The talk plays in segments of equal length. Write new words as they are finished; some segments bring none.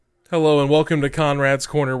Hello and welcome to Conrad's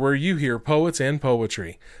Corner, where you hear poets and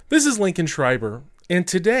poetry. This is Lincoln Schreiber, and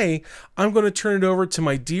today I'm going to turn it over to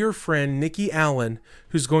my dear friend Nikki Allen,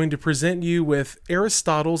 who's going to present you with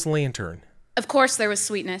Aristotle's Lantern. Of course there was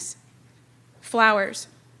sweetness. Flowers.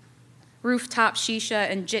 Rooftop shisha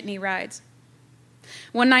and jitney rides.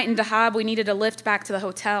 One night in Dahab, we needed a lift back to the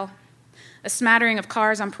hotel. A smattering of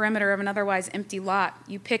cars on perimeter of an otherwise empty lot.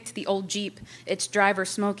 You picked the old Jeep, its driver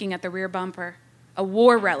smoking at the rear bumper. A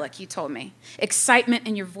war relic, you told me. Excitement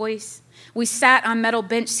in your voice. We sat on metal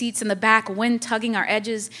bench seats in the back, wind tugging our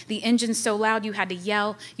edges, the engine so loud you had to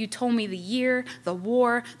yell. You told me the year, the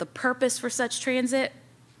war, the purpose for such transit.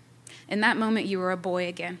 In that moment, you were a boy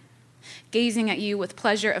again, gazing at you with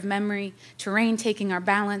pleasure of memory, terrain taking our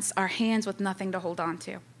balance, our hands with nothing to hold on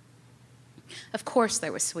to. Of course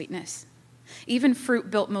there was sweetness. Even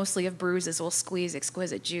fruit built mostly of bruises will squeeze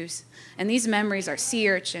exquisite juice, and these memories are sea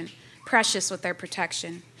urchin, precious with their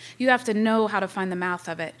protection. You have to know how to find the mouth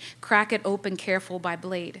of it, crack it open careful by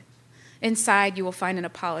blade. Inside, you will find an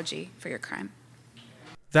apology for your crime.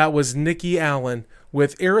 That was Nikki Allen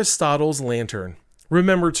with Aristotle's Lantern.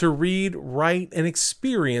 Remember to read, write, and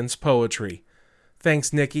experience poetry.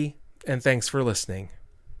 Thanks, Nikki, and thanks for listening.